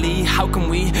 probably. How can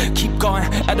we keep going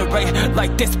at a rate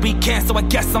like this? We can't, so I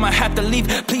guess I'ma have to leave.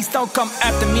 Please don't come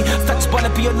after me, so I just wanna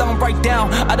be alone right now.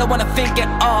 I don't wanna think at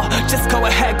all, just go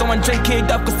ahead, go and drink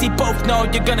it up. Cause we both know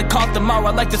you're gonna call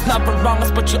tomorrow. Like there's nothing wrong,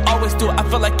 that's what you always do. I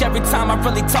feel like every time I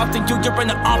really talk to you, you're in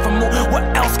an awful mood. What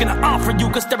else can I offer you?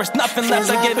 Cause there is nothing left,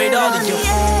 I give it all to you.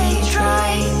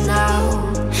 Right now,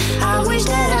 I wish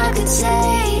that I could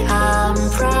say I'm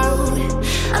proud.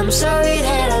 I'm sorry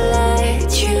that I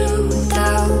let you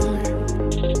down.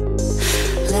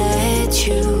 Let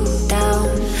you down.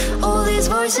 All these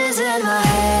voices in my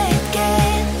head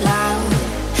get loud.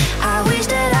 I wish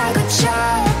that I could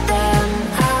shut them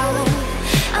out.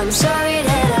 I'm sorry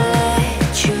that I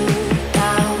let you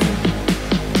down.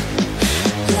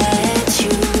 Let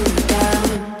you down.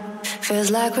 Feels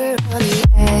like we're on the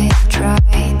edge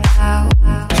right now.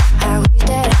 I wish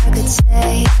that I could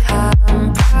say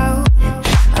I'm proud.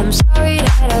 I'm sorry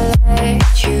that I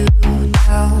let you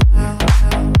down.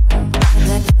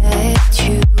 Let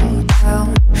you down.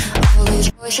 All these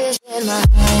voices in my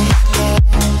head get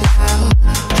loud.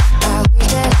 I wish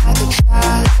that I could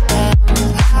shut them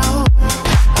out.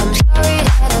 I'm sorry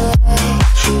that I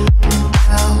let you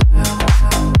down.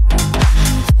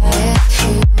 Let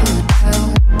you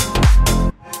down.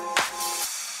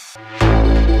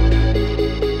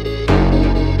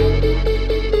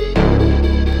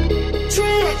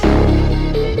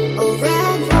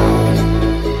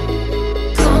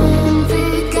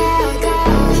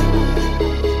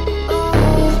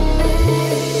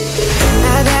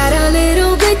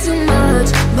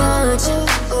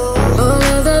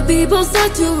 People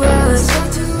start to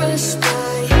rush by.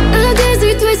 A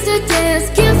dizzy twisted dance.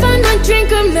 Can't find my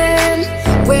drink or man.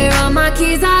 Where are my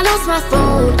keys? I lost my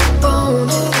phone.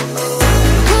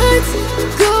 What's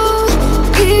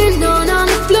going on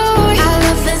the floor? I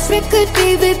love this record,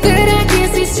 baby, but I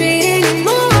can't see straight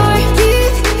anymore.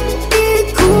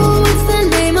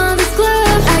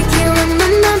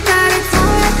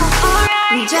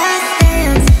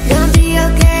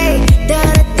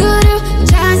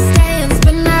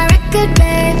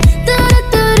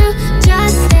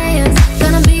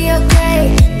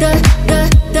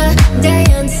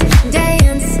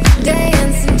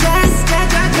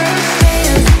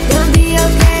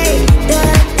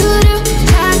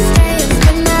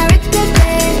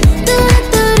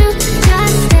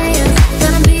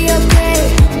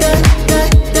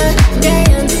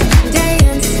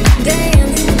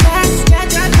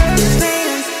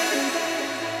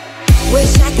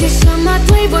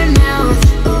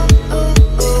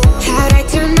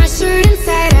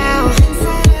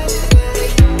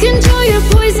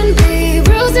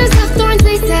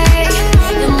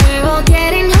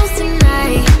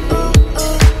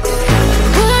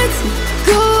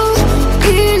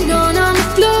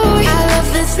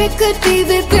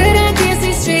 baby, but I can't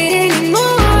stay straight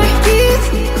anymore. Keep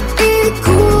it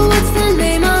cool, what's the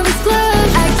name of this club?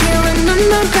 I can't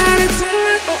remember, but it's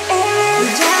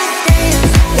just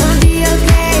dance, gonna be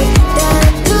okay.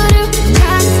 Da-da-da-do,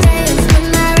 just dance, when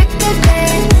my record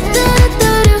plays.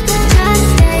 Da-da-da-do, just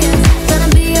dance, gonna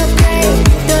be okay.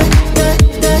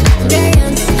 Da-da-da,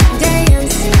 dance,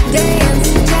 dance, dance,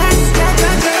 just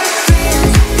da-da-da,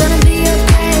 dance, gonna be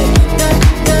okay.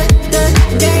 Da-da-da,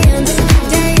 dance,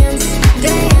 dance,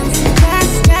 dance,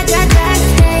 just da-da-da,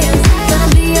 dance, gonna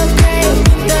be okay.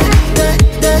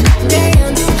 Da-da-da,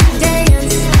 dance,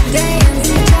 dance, dance,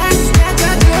 just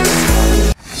da-da-da.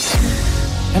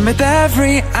 And with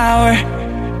every hour,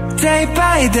 day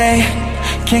by day,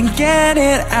 can't get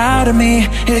it out of me.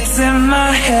 It's in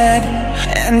my head,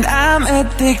 and I'm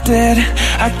addicted.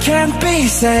 I can't be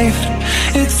saved,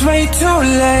 it's way too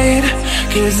late.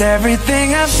 'Cause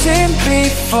everything I've seen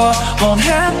before won't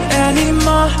happen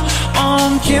anymore.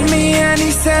 Won't give me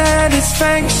any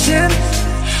satisfaction.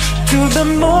 To the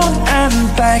moon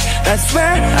and back, that's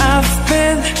where I've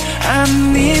been. I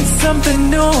need something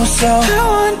new, so I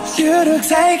want you to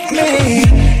take me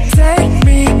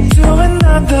to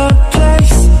another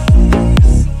place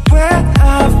where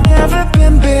I've never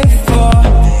been before.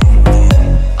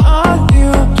 Are you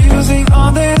using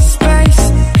all this space?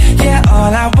 Yeah,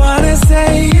 all I wanna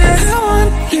say is I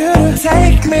want you to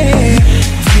take me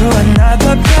to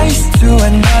another place, to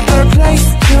another place,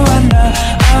 to another.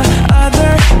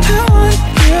 I want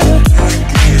you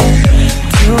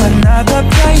to another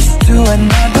place, to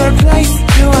another place,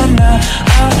 to another.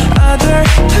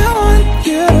 I want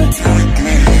you to take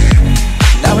me.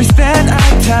 Now we spend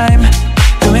our time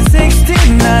doing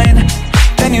 69.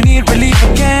 Then you need relief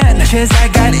again, 'cause I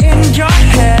got in your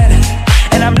head,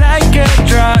 and I'm like a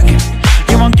drug.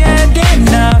 You won't get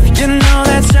enough, you know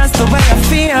that's just the way I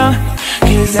feel.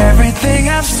 'Cause everything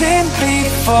I've seen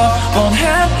before won't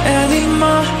happen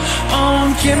anymore.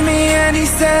 Won't give me any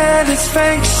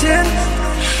satisfaction.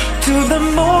 To the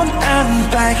moon and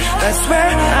back, that's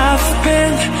where I've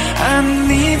been. I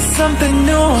need something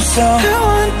new, so I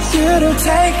want you to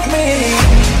take me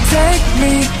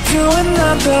to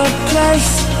another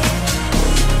place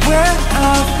where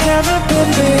I've never been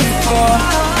before.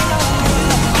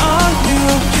 Are you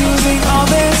using all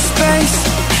this space?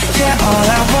 Yeah, all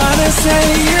I wanna say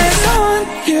is I want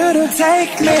you to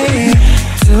take me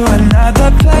to another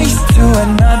place, to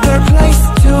another place,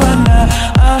 to another.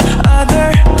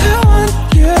 I want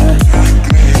you to take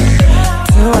me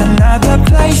to another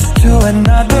place, to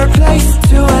another place,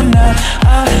 to another.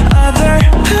 I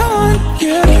want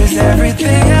you to. 'Cause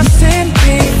everything I've seen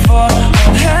before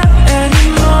won't happen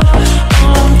anymore.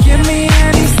 Won't give me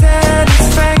any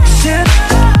satisfaction.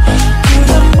 To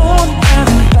the moon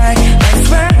and back, that's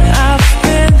where I've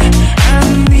been. I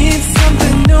need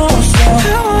something new, so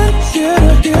I want you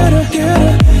to.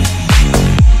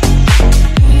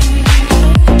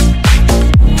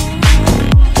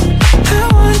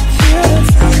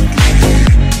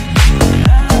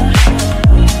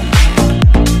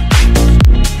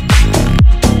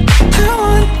 I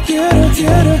want you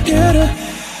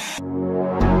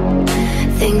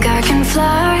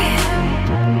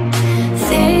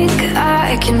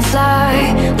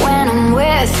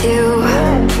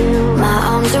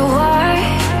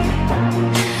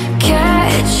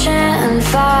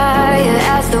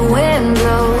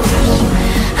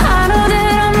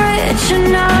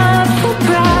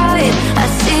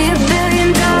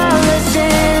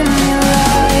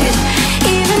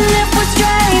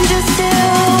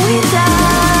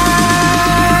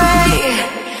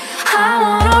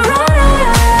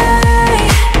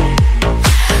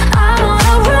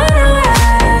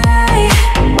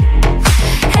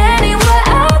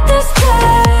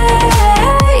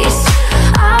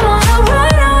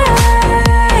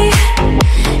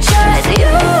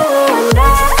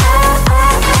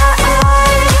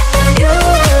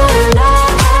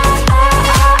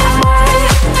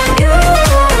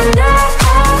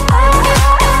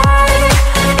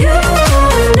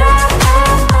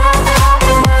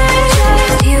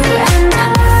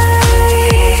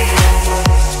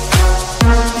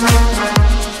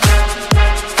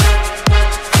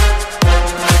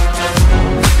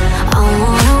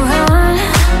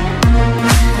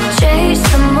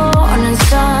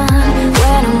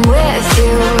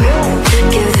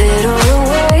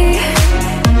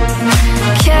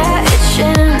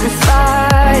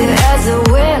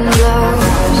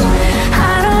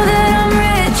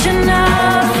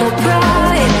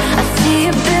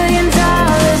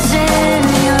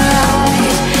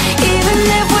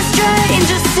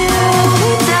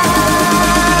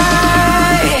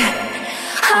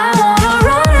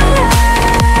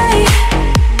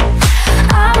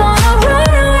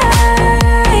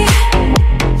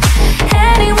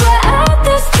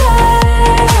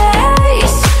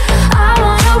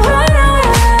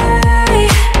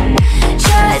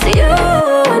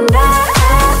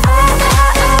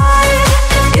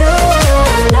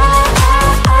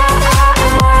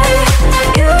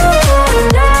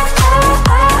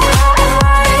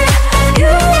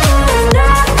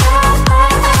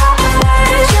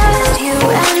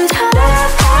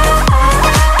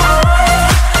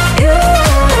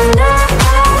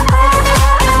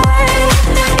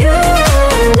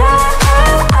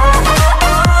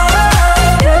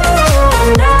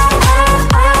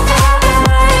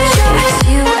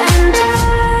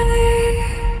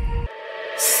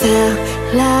Felt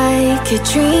like a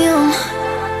dream,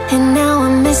 and now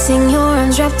I'm missing your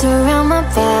arms wrapped around my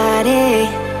body.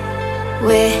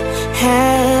 Where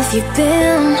have you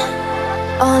been?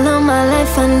 All of my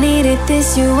life I needed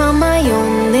this, you are my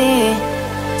only.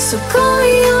 So call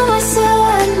me on my cell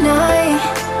at night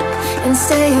and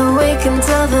stay awake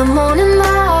until the morning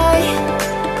light.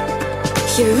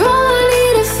 You're all I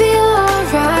need to feel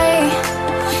alright.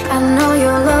 I know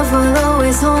your love will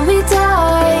always hold me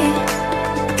tight.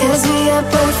 'Cause we are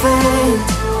perfect,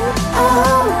 I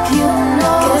hope you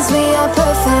know. 'Cause we are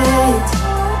perfect,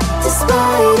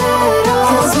 despite it all.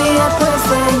 'Cause we are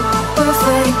perfect,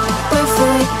 perfect,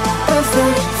 perfect,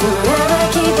 perfect. Forever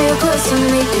keep you close to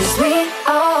me, 'cause we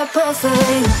are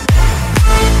perfect.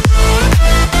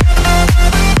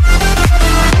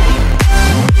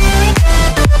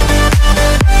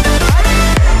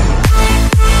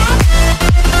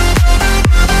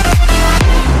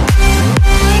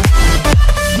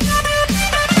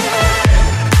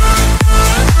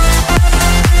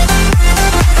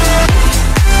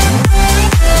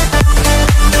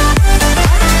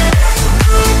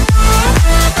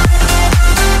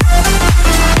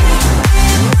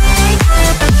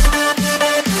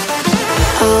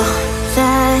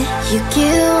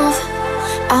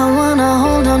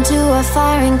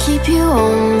 Fire and keep you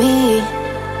on me.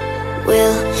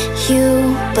 Will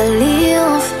you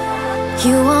believe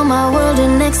you are my world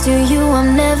and next to you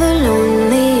I'm never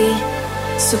lonely?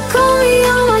 So call me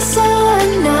on my cell at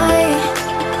night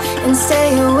and stay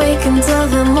awake until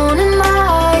the morning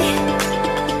light.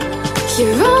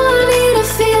 You're all I need to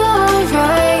feel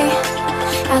alright.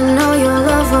 I know your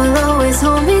love will always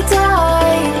hold me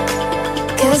tight.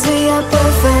 'Cause we are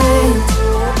perfect,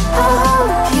 I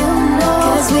hope you know.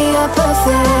 'Cause we are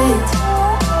perfect,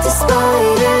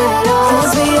 despite it all.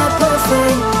 'Cause we are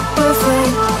perfect,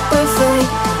 perfect, perfect,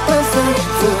 perfect.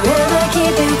 Forever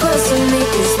keep you close to me,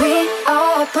 'cause we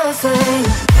are perfect.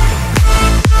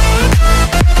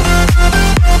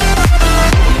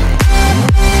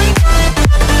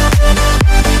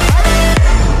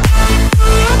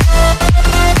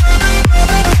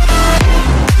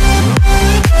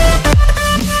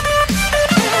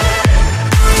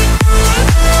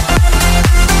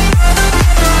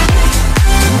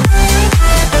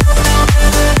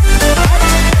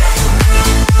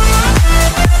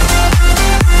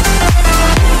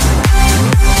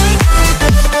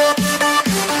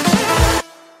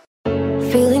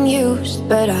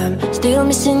 But I'm still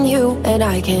missing you, and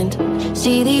I can't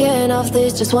see the end of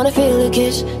this. Just wanna feel a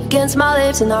kiss against my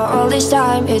lips, and now all this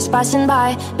time is passing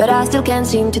by, but I still can't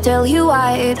seem to tell you why.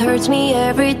 It hurts me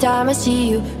every time I see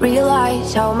you,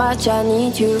 realize how much I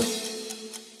need you.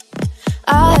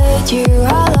 I hate you,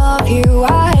 I love you,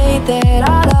 I hate that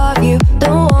I love you.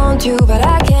 Don't want to, but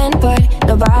I can't put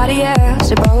nobody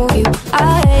else above you.